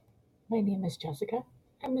My name is Jessica.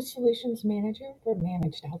 I'm a solutions manager for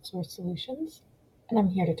Managed Outsource Solutions, and I'm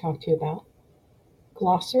here to talk to you about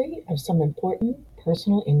glossary of some important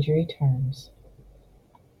personal injury terms.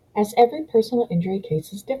 As every personal injury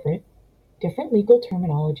case is different, different legal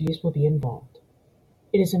terminologies will be involved.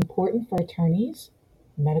 It is important for attorneys,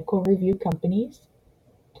 medical review companies,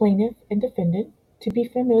 plaintiff, and defendant to be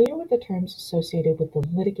familiar with the terms associated with the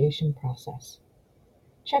litigation process.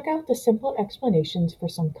 Check out the simple explanations for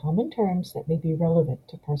some common terms that may be relevant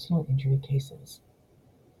to personal injury cases.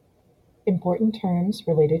 Important terms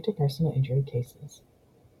related to personal injury cases.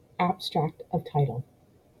 Abstract of title.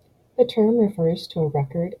 The term refers to a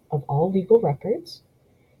record of all legal records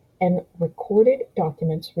and recorded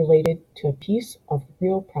documents related to a piece of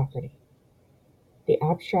real property. The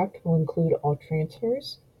abstract will include all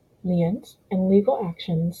transfers, liens, and legal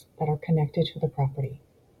actions that are connected to the property.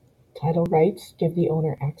 Title rights give the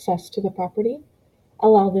owner access to the property,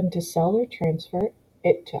 allow them to sell or transfer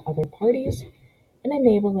it to other parties, and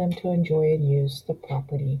enable them to enjoy and use the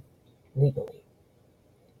property legally.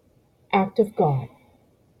 Act of God.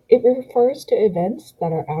 It refers to events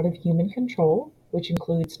that are out of human control, which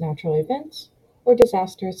includes natural events or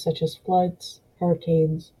disasters such as floods,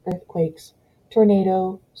 hurricanes, earthquakes,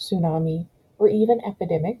 tornado, tsunami, or even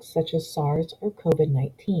epidemics such as SARS or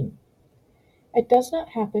COVID-19. It does not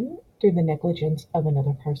happen through the negligence of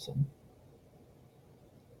another person.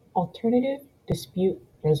 Alternative dispute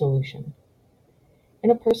resolution.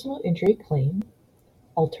 In a personal injury claim,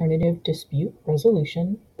 alternative dispute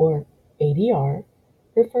resolution, or ADR,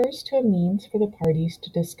 refers to a means for the parties to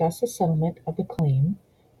discuss a settlement of the claim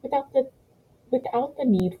without the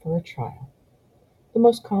need for a trial. The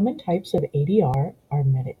most common types of ADR are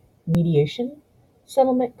mediation,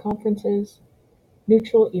 settlement conferences,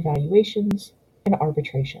 neutral evaluations, and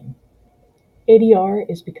arbitration. ADR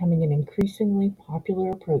is becoming an increasingly popular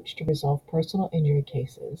approach to resolve personal injury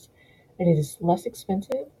cases, and it is less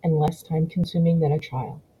expensive and less time-consuming than a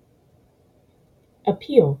trial.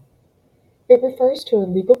 Appeal. It refers to a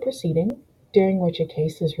legal proceeding during which a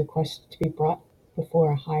case is requested to be brought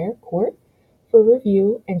before a higher court for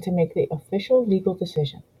review and to make the official legal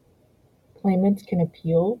decision. Claimants can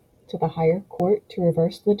appeal to the higher court to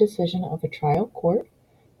reverse the decision of a trial court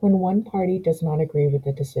when one party does not agree with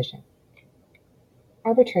the decision.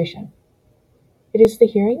 Arbitration. It is the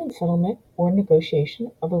hearing and settlement or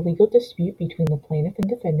negotiation of a legal dispute between the plaintiff and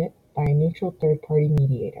defendant by a neutral third-party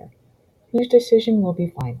mediator, whose decision will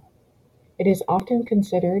be final. It is often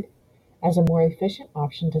considered as a more efficient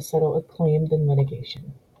option to settle a claim than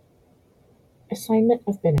litigation. Assignment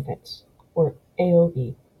of benefits, or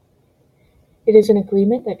AOB. It is an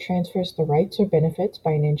agreement that transfers the rights or benefits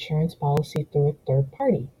by an insurance policy through a third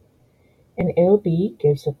party. An AOB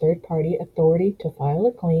gives the third party authority to file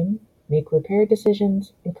a claim, make repair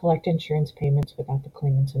decisions, and collect insurance payments without the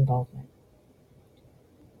claimant's involvement.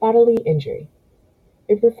 Bodily injury.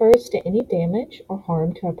 It refers to any damage or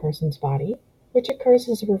harm to a person's body which occurs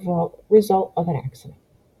as a result of an accident,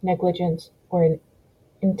 negligence, or an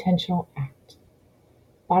intentional act.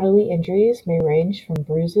 Bodily injuries may range from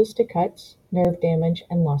bruises to cuts, nerve damage,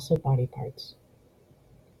 and loss of body parts.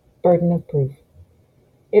 Burden of proof.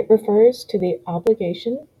 It refers to the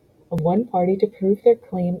obligation of one party to prove their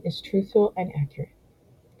claim is truthful and accurate.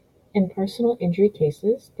 In personal injury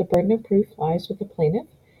cases, the burden of proof lies with the plaintiff,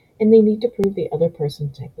 and they need to prove the other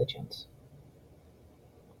person's negligence.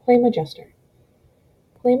 Claim adjuster.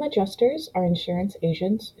 Claim adjusters are insurance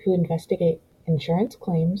agents who investigate insurance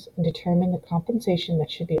claims and determine the compensation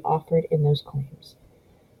that should be offered in those claims.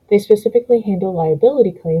 They specifically handle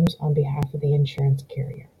liability claims on behalf of the insurance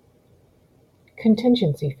carrier.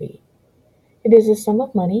 Contingency fee. It is a sum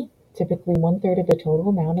of money, typically one-third of the total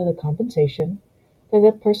amount of the compensation, that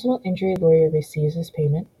the personal injury lawyer receives as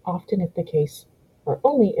payment, often if the case, or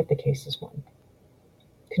only if the case is won.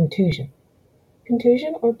 Contusion.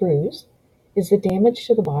 Contusion or bruise is the damage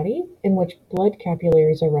to the body in which blood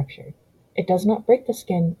capillaries are ruptured. It does not break the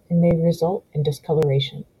skin and may result in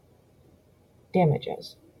discoloration.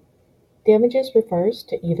 Damages. Damages refers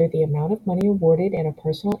to either the amount of money awarded in a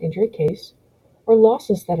personal injury case or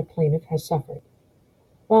losses that a plaintiff has suffered.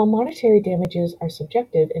 While monetary damages are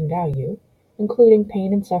subjective in value, including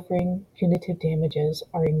pain and suffering, punitive damages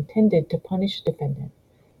are intended to punish the defendant,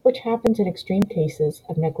 which happens in extreme cases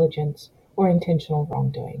of negligence or intentional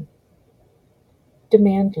wrongdoing.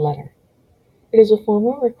 Demand letter. It is a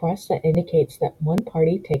formal request that indicates that one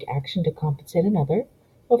party take action to compensate another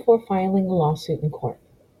before filing a lawsuit in court.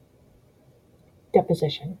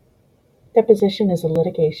 Deposition. Deposition is a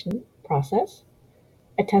litigation process,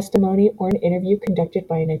 a testimony or an interview conducted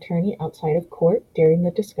by an attorney outside of court during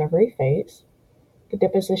the discovery phase. The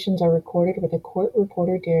depositions are recorded with a court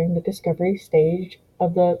reporter during the discovery stage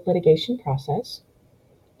of the litigation process.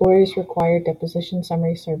 Lawyers require deposition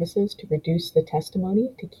summary services to reduce the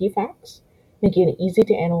testimony to key facts, making it easy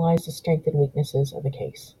to analyze the strengths and weaknesses of a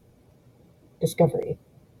case. Discovery.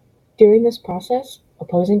 During this process,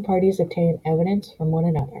 opposing parties obtain evidence from one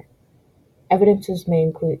another. Evidences may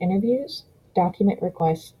include interviews, document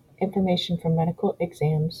requests, information from medical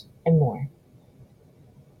exams, and more.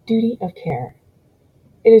 Duty of care.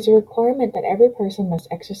 It is a requirement that every person must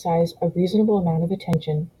exercise a reasonable amount of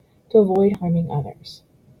attention to avoid harming others.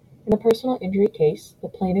 In a personal injury case, the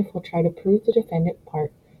plaintiff will try to prove the defendant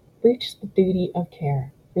part breached the duty of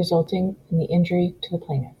care, resulting in the injury to the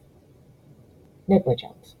plaintiff.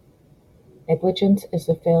 Negligence. Negligence is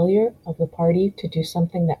the failure of the party to do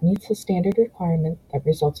something that meets the standard requirement that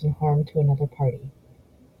results in harm to another party.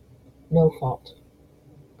 No fault.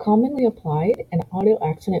 Commonly applied in auto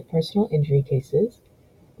accident personal injury cases,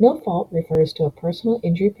 no fault refers to a personal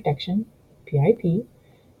injury protection (PIP)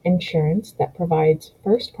 insurance that provides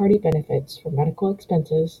first-party benefits for medical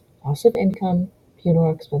expenses, loss of income,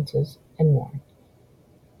 funeral expenses, and more.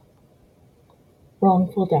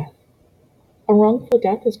 Wrongful death. A wrongful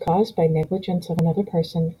death is caused by negligence of another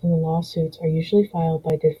person, and the lawsuits are usually filed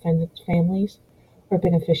by defendants' families or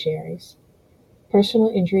beneficiaries. Personal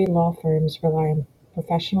injury law firms rely on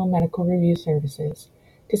professional medical review services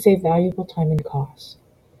to save valuable time and costs.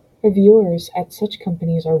 Reviewers at such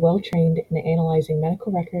companies are well trained in analyzing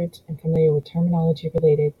medical records and familiar with terminology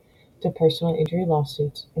related to personal injury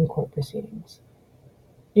lawsuits and court proceedings.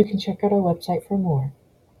 You can check out our website for more.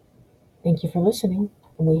 Thank you for listening,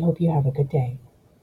 and we hope you have a good day.